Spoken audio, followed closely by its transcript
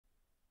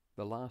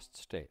The last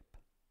step.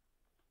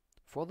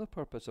 For the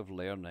purpose of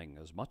learning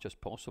as much as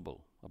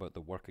possible about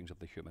the workings of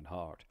the human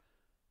heart,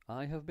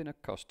 I have been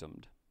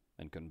accustomed,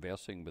 in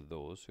conversing with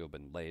those who have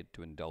been led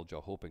to indulge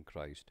a hope in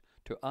Christ,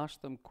 to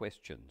ask them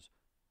questions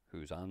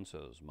whose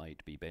answers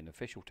might be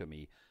beneficial to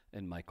me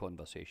in my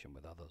conversation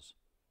with others.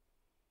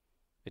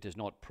 It is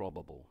not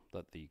probable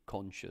that the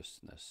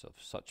consciousness of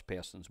such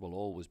persons will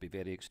always be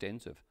very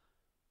extensive.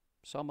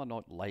 Some are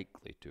not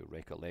likely to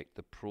recollect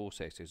the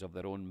processes of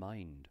their own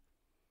mind.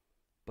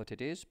 But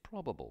it is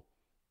probable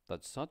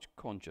that such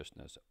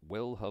consciousness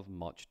will have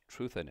much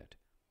truth in it,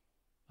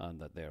 and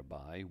that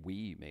thereby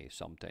we may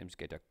sometimes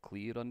get a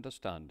clear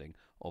understanding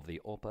of the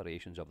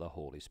operations of the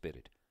Holy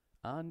Spirit,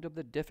 and of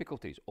the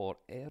difficulties or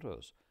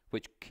errors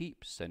which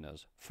keep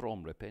sinners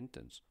from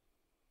repentance.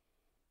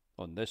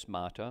 On this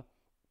matter,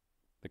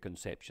 the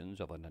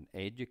conceptions of an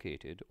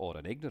uneducated or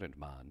an ignorant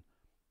man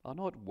are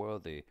not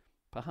worthy,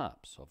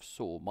 perhaps, of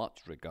so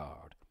much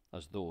regard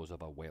as those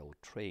of a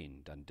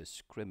well-trained and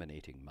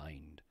discriminating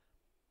mind.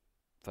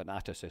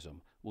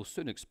 Fanaticism will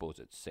soon expose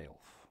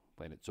itself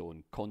when its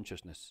own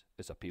consciousness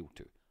is appealed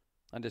to,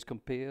 and is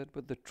compared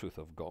with the truth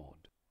of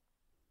God.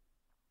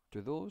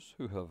 To those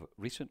who have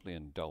recently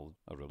indulged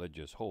a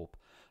religious hope,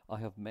 I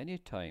have many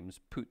times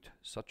put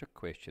such a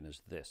question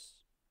as this: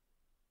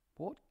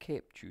 what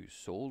kept you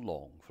so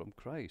long from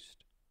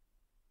Christ?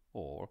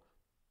 Or,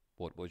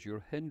 what was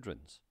your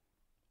hindrance?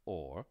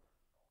 Or,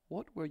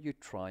 what were you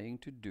trying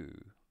to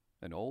do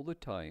in all the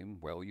time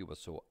while you were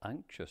so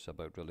anxious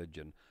about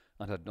religion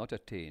and had not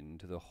attained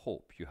to the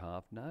hope you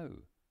have now?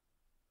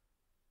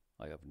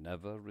 I have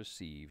never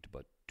received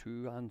but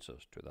two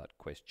answers to that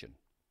question.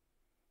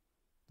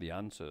 The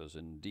answers,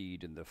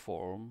 indeed, in the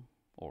form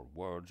or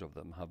words of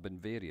them have been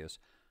various,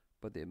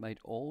 but they might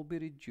all be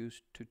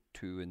reduced to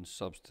two in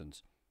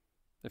substance,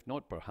 if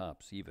not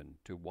perhaps even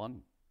to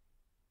one.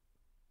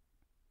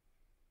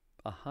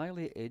 A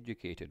highly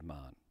educated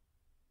man,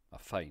 a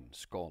fine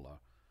scholar,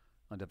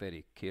 and a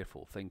very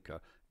careful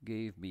thinker,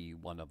 gave me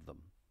one of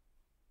them.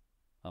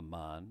 A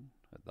man,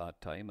 at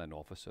that time an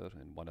officer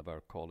in one of our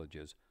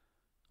colleges,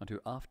 and who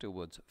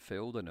afterwards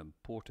filled an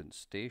important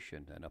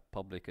station in a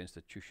public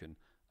institution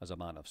as a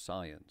man of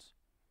science.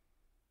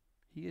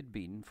 He had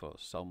been for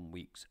some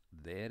weeks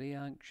very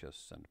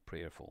anxious and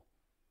prayerful.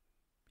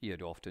 He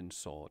had often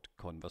sought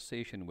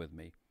conversation with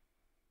me,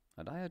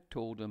 and I had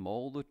told him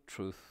all the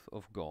truth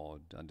of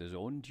God and his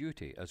own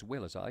duty as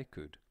well as I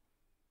could.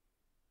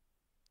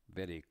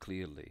 Very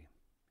clearly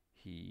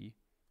he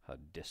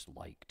had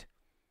disliked,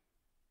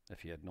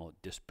 if he had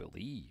not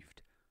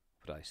disbelieved,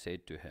 what I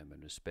said to him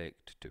in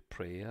respect to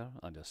prayer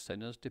and a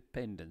sinner's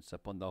dependence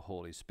upon the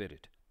Holy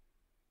Spirit.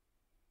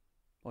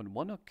 On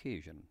one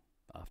occasion,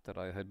 after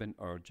I had been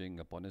urging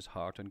upon his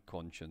heart and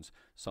conscience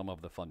some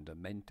of the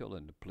fundamental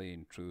and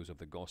plain truths of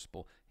the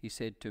gospel, he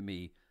said to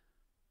me,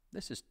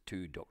 "This is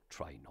too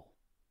doctrinal."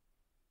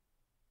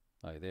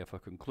 I therefore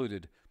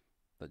concluded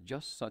that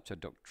just such a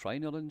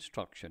doctrinal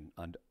instruction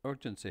and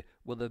urgency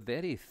were the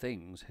very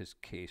things his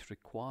case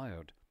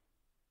required,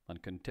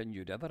 and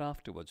continued ever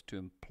afterwards to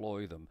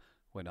employ them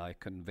when I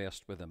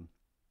conversed with him.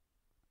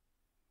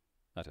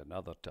 At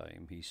another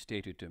time he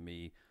stated to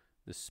me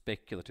the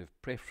speculative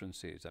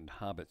preferences and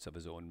habits of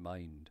his own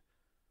mind,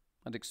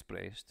 and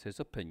expressed his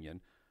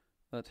opinion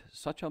that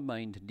such a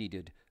mind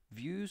needed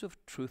views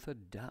of truth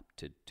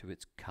adapted to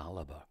its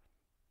calibre,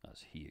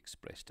 as he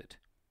expressed it.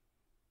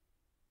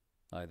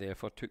 I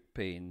therefore took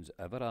pains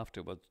ever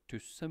afterwards to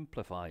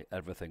simplify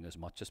everything as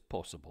much as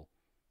possible,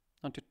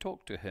 and to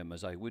talk to him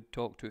as I would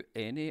talk to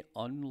any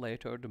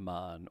unlettered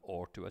man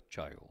or to a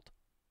child.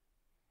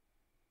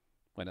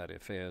 When I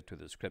referred to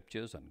the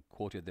Scriptures and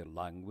quoted their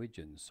language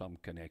in some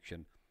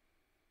connection,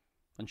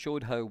 and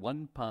showed how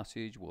one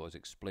passage was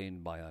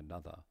explained by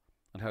another,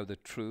 and how the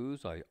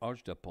truths I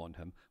urged upon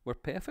him were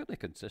perfectly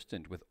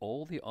consistent with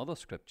all the other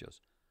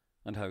Scriptures,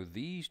 and how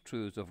these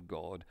truths of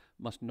God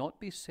must not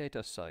be set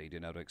aside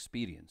in our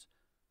experience,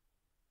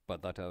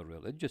 but that our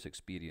religious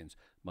experience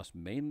must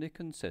mainly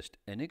consist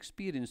in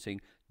experiencing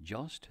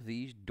just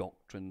these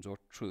doctrines or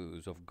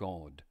truths of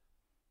God,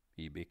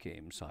 he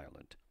became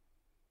silent.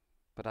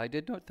 But I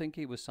did not think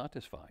he was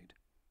satisfied.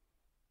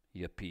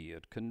 He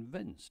appeared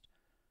convinced,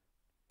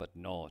 but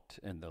not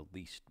in the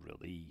least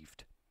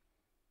relieved.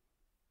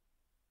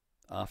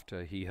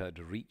 After he had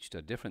reached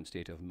a different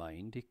state of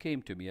mind, he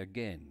came to me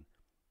again,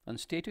 and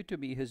stated to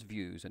me his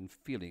views and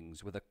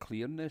feelings with a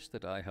clearness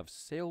that I have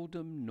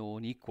seldom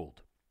known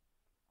equalled.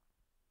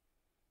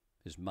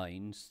 His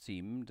mind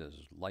seemed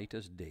as light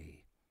as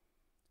day.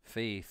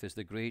 "Faith is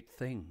the great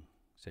thing,"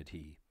 said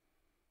he.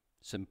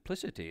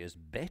 "Simplicity is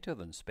better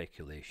than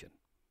speculation."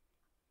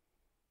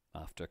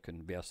 After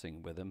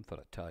conversing with him for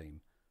a time,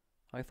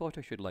 I thought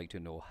I should like to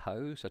know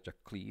how such a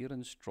clear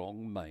and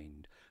strong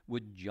mind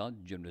would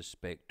judge in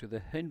respect to the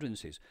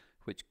hindrances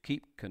which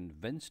keep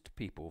convinced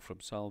people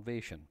from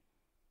salvation.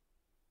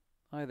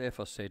 I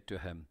therefore said to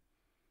him,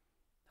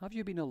 "Have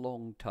you been a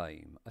long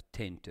time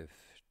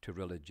attentive to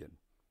religion?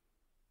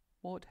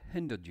 What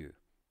hindered you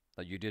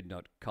that you did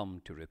not come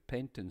to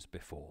repentance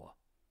before?"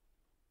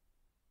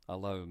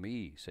 "Allow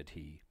me," said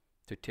he,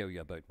 "to tell you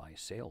about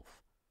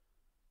myself.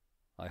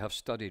 I have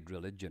studied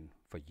religion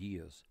for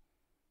years.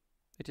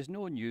 It is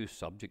no new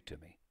subject to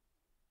me.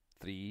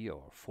 3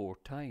 or 4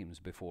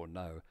 times before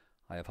now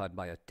I have had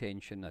my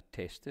attention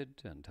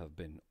attested and have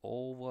been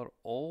over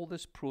all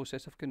this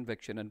process of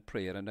conviction and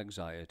prayer and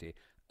anxiety,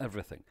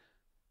 everything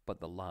but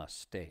the last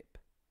step."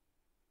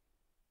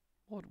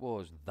 "What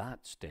was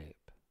that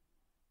step?"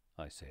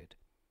 I said.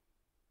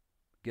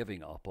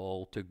 "Giving up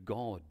all to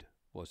God,"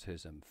 was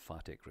his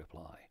emphatic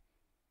reply.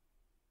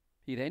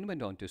 He then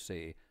went on to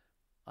say,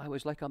 "I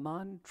was like a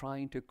man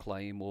trying to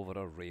climb over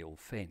a rail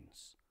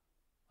fence.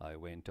 I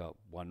went up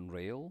one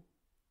rail,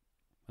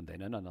 and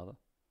then another,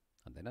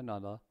 and then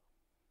another,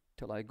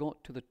 till I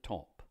got to the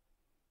top,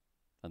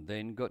 and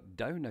then got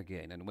down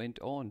again and went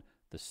on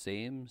the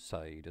same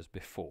side as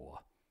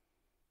before.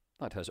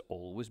 That has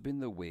always been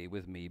the way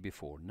with me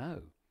before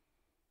now,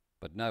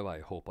 but now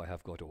I hope I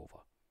have got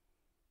over.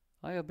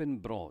 I have been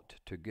brought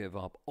to give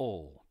up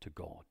all to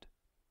God."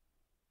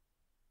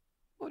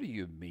 "What do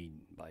you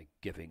mean by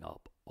giving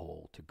up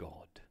all to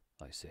God?"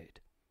 I said.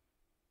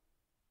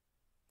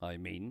 "I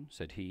mean,"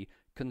 said he,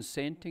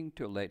 "consenting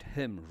to let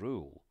him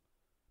rule,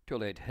 to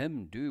let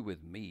him do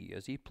with me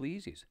as he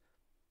pleases,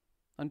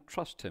 and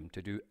trust him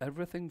to do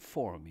everything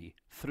for me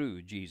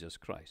through Jesus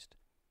Christ."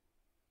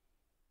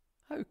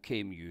 "How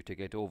came you to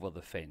get over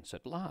the fence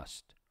at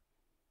last?"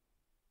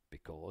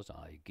 "Because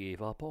I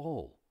gave up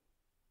all,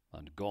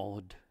 and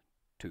God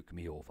took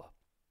me over."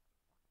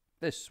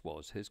 This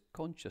was his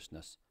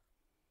consciousness.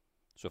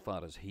 So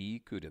far as he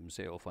could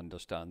himself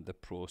understand the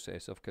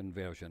process of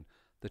conversion,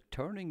 the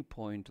turning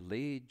point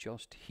lay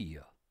just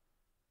here.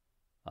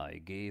 I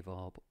gave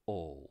up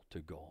all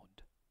to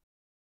God.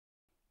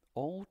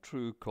 All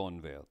true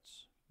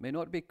converts may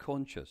not be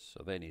conscious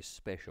of any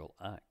special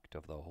act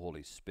of the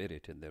Holy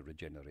Spirit in their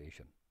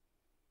regeneration.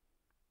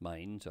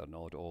 Minds are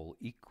not all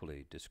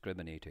equally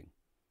discriminating.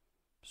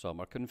 Some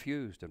are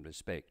confused in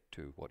respect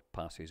to what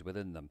passes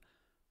within them,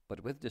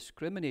 but with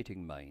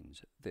discriminating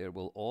minds there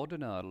will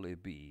ordinarily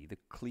be the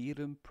clear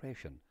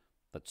impression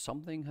that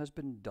something has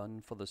been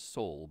done for the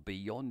soul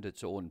beyond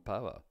its own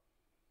power.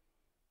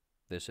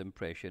 This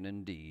impression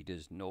indeed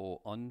is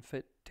no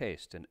unfit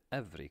test in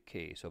every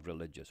case of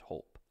religious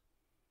hope.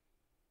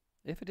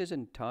 If it is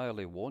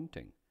entirely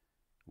wanting,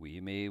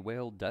 we may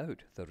well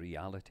doubt the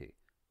reality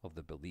of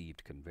the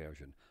believed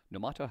conversion, no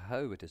matter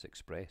how it is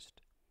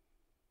expressed.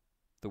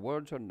 The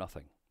words are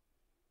nothing,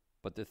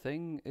 but the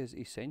thing is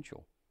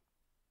essential.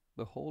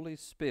 The Holy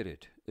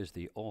Spirit is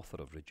the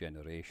author of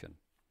regeneration,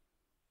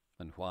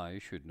 and why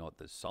should not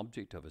the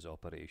subject of his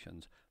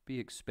operations be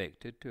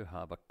expected to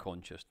have a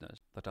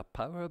consciousness that a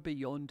power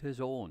beyond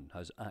his own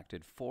has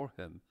acted for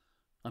him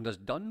and has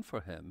done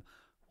for him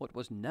what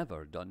was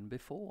never done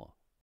before?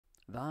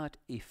 That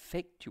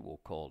effectual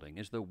calling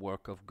is the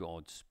work of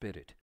God's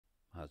Spirit,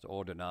 has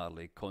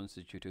ordinarily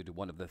constituted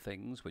one of the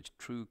things which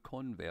true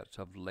converts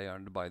have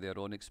learned by their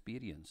own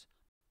experience.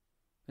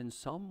 In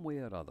some way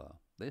or other,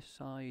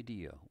 this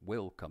idea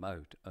will come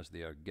out as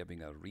they are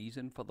giving a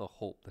reason for the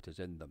hope that is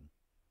in them.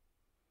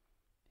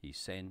 He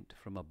sent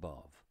from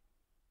above.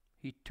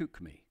 He took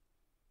me.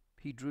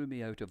 He drew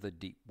me out of the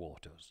deep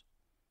waters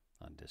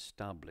and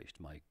established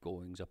my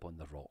goings upon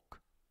the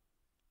rock.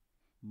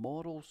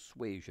 Moral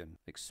suasion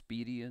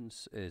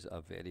experience is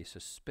a very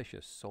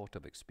suspicious sort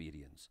of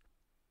experience.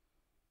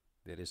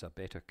 There is a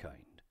better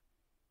kind.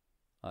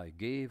 I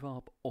gave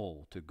up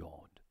all to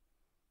God,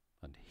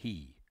 and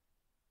He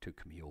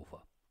took me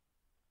over.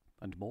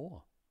 And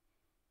more,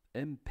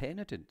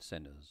 impenitent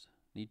sinners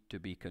need to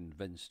be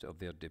convinced of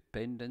their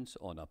dependence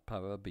on a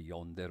power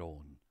beyond their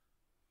own.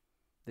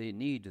 They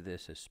need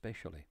this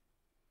especially.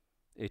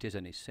 It is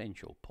an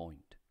essential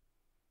point.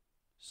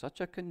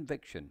 Such a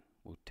conviction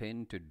will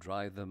tend to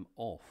drive them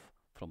off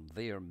from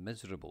their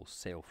miserable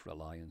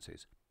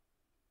self-reliances.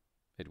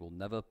 It will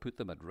never put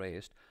them at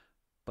rest,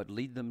 but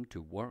lead them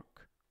to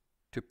work,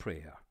 to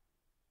prayer.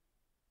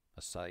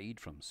 Aside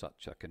from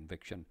such a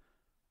conviction,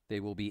 they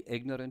will be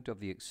ignorant of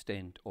the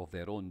extent of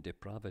their own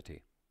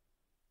depravity.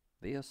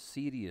 Their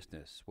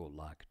seriousness will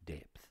lack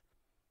depth,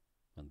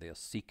 and their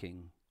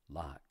seeking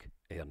lack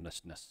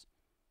earnestness.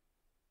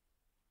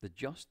 The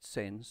just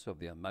sense of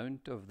the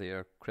amount of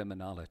their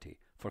criminality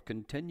for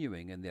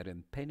continuing in their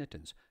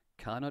impenitence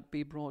cannot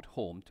be brought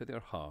home to their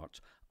hearts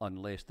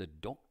unless the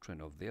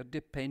doctrine of their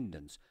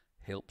dependence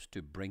helps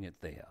to bring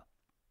it there.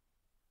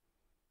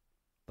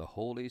 The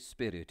Holy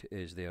Spirit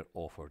is their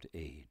offered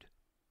aid,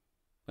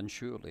 and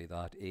surely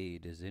that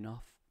aid is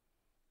enough.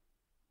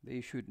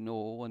 They should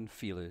know and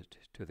feel it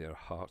to their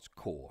heart's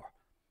core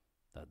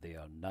that they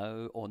are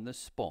now on the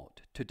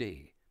spot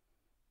today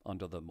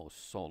under the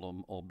most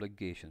solemn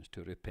obligations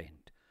to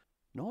repent,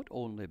 not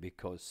only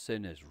because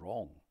sin is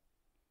wrong,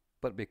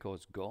 but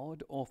because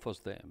God offers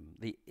them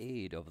the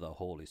aid of the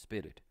Holy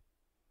Spirit.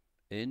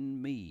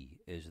 In me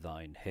is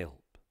thine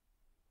help.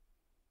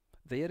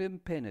 Their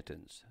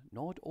impenitence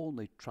not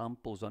only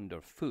tramples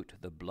underfoot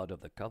the blood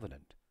of the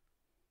covenant,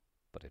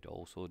 but it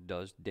also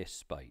does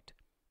despite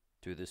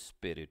to the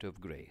Spirit of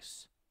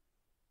grace.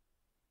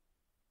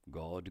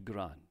 God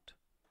grant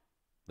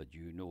that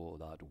you know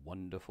that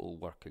wonderful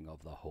working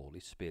of the Holy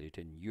Spirit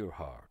in your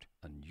heart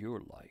and your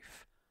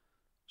life,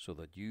 so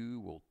that you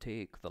will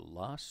take the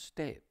last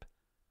step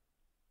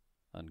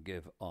and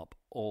give up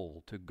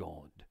all to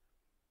God